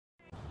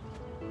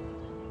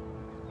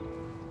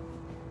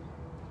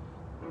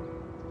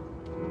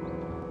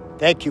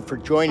Thank you for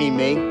joining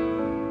me,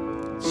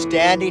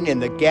 standing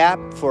in the gap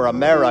for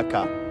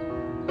America.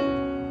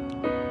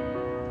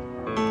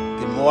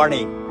 Good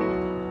morning.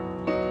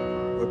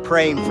 We're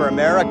praying for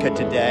America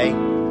today.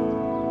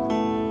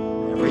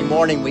 Every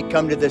morning we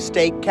come to the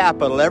state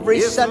capitol,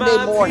 every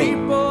Sunday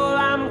morning.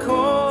 Thank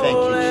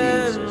you,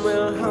 Jesus.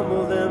 Will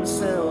humble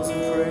themselves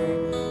and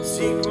pray.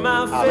 Seek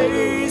my Hallelujah.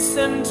 face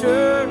and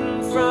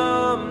turn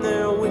from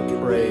their wicked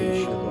Praise ways.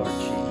 you, Lord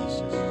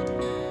Jesus.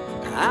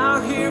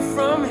 I'll hear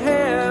from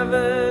heaven.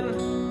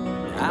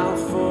 I'll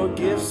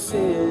forgive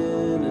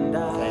sin, and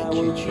I Thank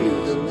you, will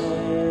heal the Jesus.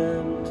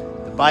 land.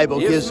 The Bible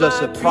gives us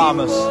a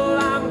promise.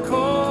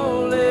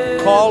 Call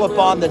Call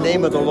upon the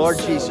name of the Lord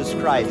Jesus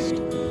Christ.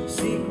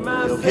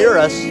 He'll hear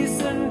us.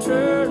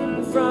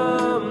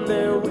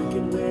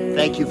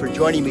 Thank you for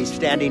joining me,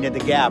 standing in the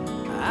gap,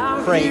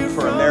 praying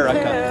for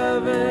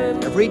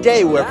America. Every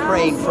day we're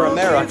praying for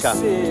America.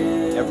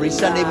 Every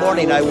Sunday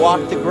morning I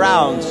walk the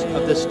grounds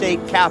of the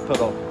state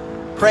capitol,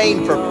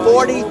 praying for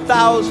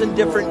 40,000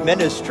 different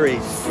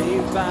ministries.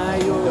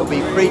 They'll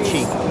be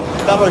preaching,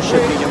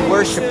 fellowshipping, and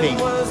worshiping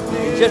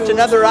in just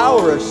another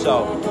hour or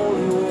so.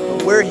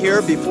 We're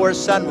here before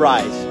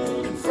sunrise.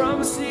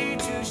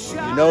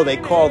 You know, they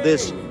call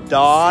this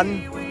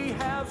dawn.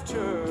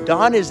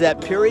 Dawn is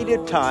that period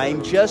of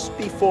time just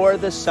before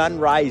the sun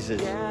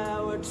rises.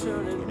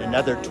 In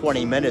another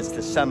 20 minutes,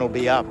 the sun will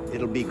be up.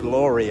 It'll be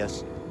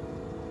glorious.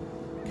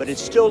 But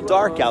it's still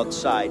dark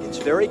outside. It's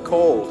very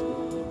cold.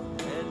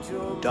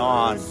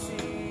 Dawn.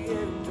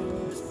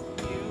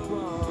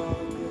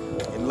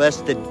 In less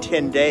than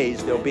 10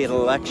 days, there'll be an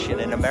election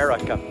in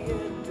America.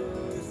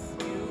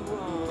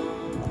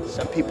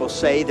 Some people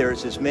say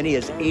there's as many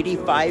as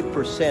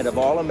 85% of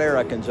all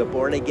Americans are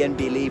born-again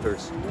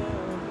believers.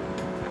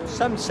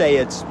 Some say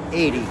it's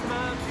 80,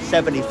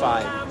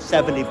 75,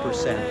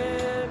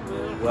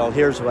 70%. Well,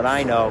 here's what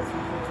I know.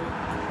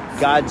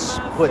 God's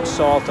put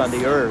salt on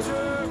the earth.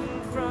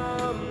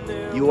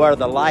 You are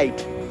the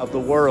light of the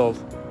world.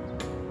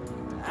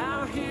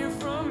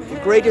 The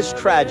greatest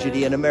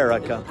tragedy in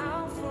America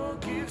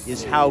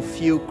is how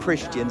few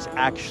Christians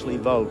actually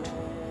vote.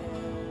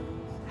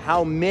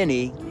 How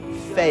many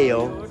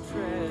fail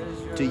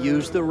to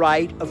use the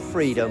right of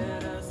freedom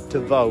to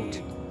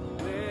vote.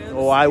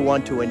 Oh, I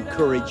want to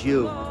encourage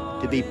you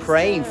to be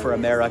praying for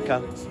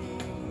America,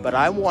 but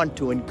I want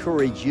to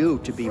encourage you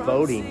to be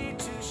voting.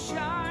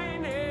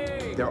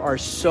 There are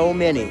so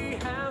many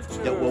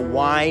that will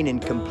whine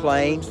and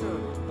complain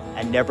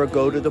and never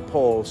go to the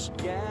polls.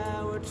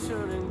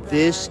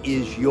 This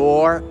is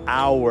your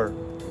hour.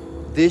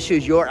 This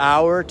is your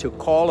hour to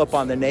call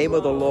upon the name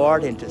of the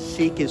Lord and to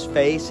seek His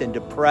face and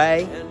to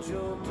pray.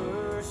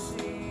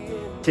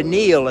 To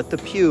kneel at the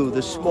pew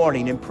this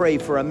morning and pray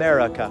for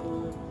America.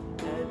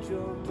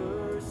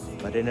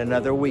 But in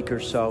another week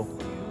or so,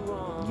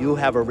 you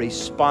have a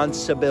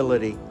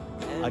responsibility,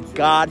 a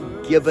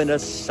God-given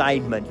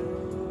assignment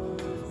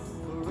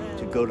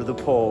to go to the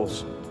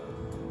polls.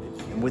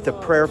 And with a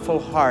prayerful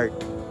heart,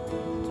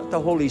 let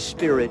the Holy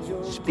Spirit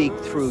speak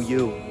through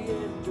you.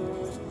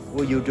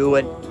 Will you do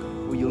it?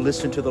 Will you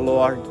listen to the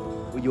Lord?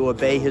 Will you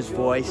obey His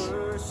voice?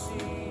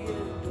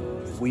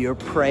 We are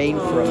praying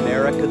for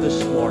America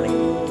this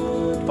morning.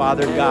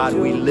 Father God,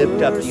 we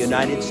lift up the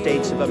United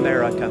States of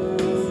America.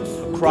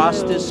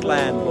 Across this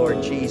land,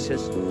 Lord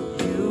Jesus,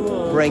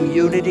 bring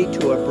unity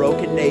to a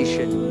broken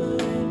nation.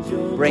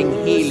 Bring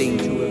healing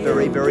to a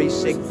very, very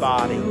sick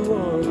body.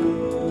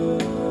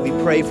 We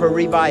pray for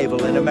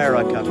revival in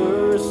America.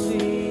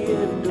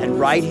 And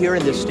right here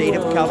in the state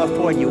of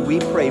California, we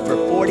pray for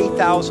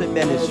 40,000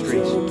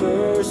 ministries.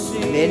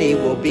 Many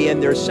will be in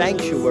their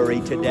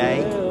sanctuary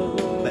today,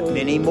 but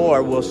many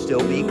more will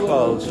still be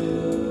closed.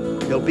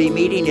 They'll be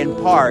meeting in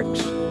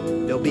parks.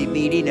 They'll be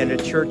meeting in a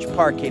church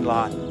parking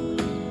lot.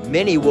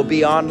 Many will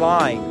be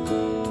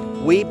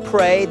online. We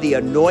pray the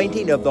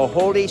anointing of the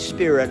Holy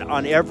Spirit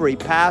on every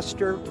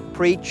pastor,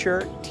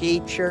 preacher,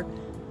 teacher.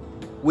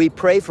 We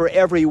pray for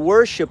every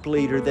worship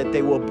leader that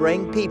they will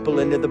bring people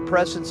into the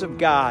presence of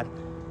God.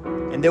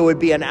 And there would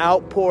be an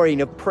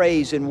outpouring of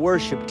praise and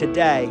worship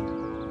today.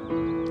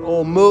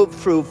 Oh, move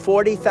through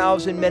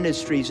 40,000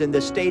 ministries in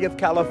the state of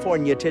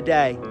California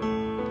today.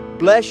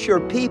 Bless your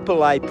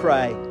people, I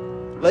pray.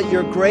 Let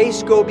your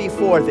grace go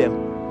before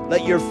them.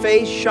 Let your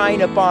face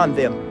shine upon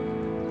them.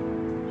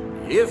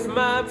 If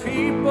my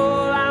people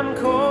I'm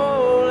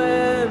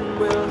calling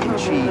will In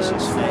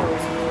Jesus' name.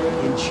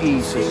 In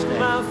Jesus'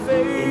 name.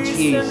 In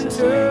Jesus'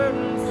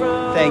 name.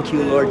 Thank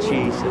you, Lord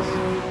Jesus.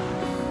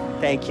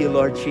 Thank you,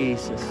 Lord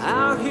Jesus.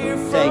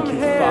 Thank you,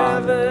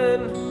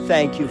 Father.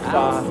 Thank you,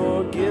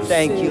 Father.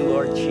 Thank you,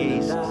 Lord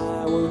Jesus.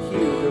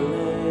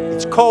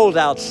 It's cold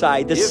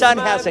outside. The sun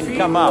hasn't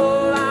come up.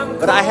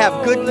 But I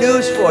have good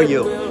news for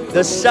you.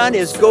 The sun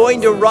is going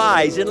to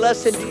rise. In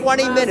less than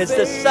 20 minutes,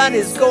 the sun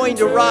is going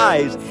to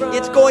rise.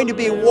 It's going to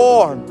be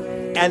warm.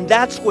 And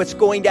that's what's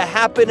going to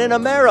happen in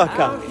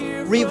America.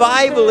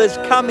 Revival is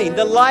coming.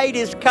 The light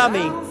is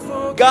coming.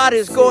 God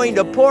is going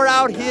to pour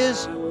out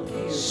His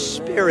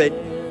Spirit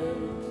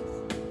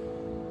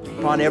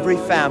upon every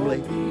family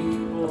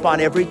upon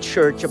every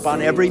church,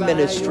 upon every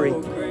ministry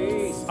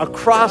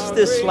across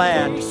this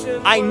land.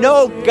 I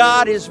know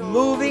God is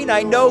moving.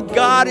 I know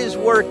God is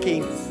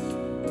working.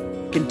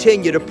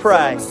 Continue to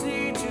pray.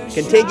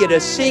 Continue to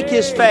seek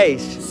His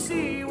face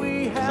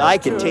as I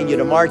continue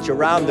to march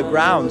around the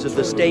grounds of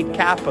the state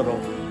capitol,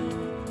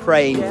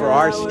 praying for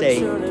our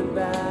state,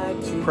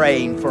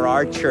 praying for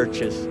our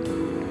churches,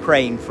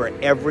 praying for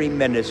every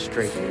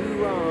ministry.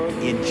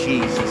 In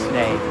Jesus'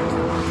 name.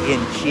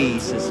 In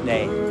Jesus'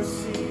 name.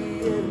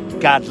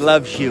 God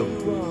loves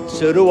you.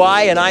 So do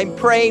I, and I'm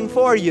praying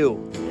for you.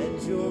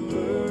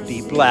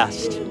 Be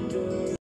blessed.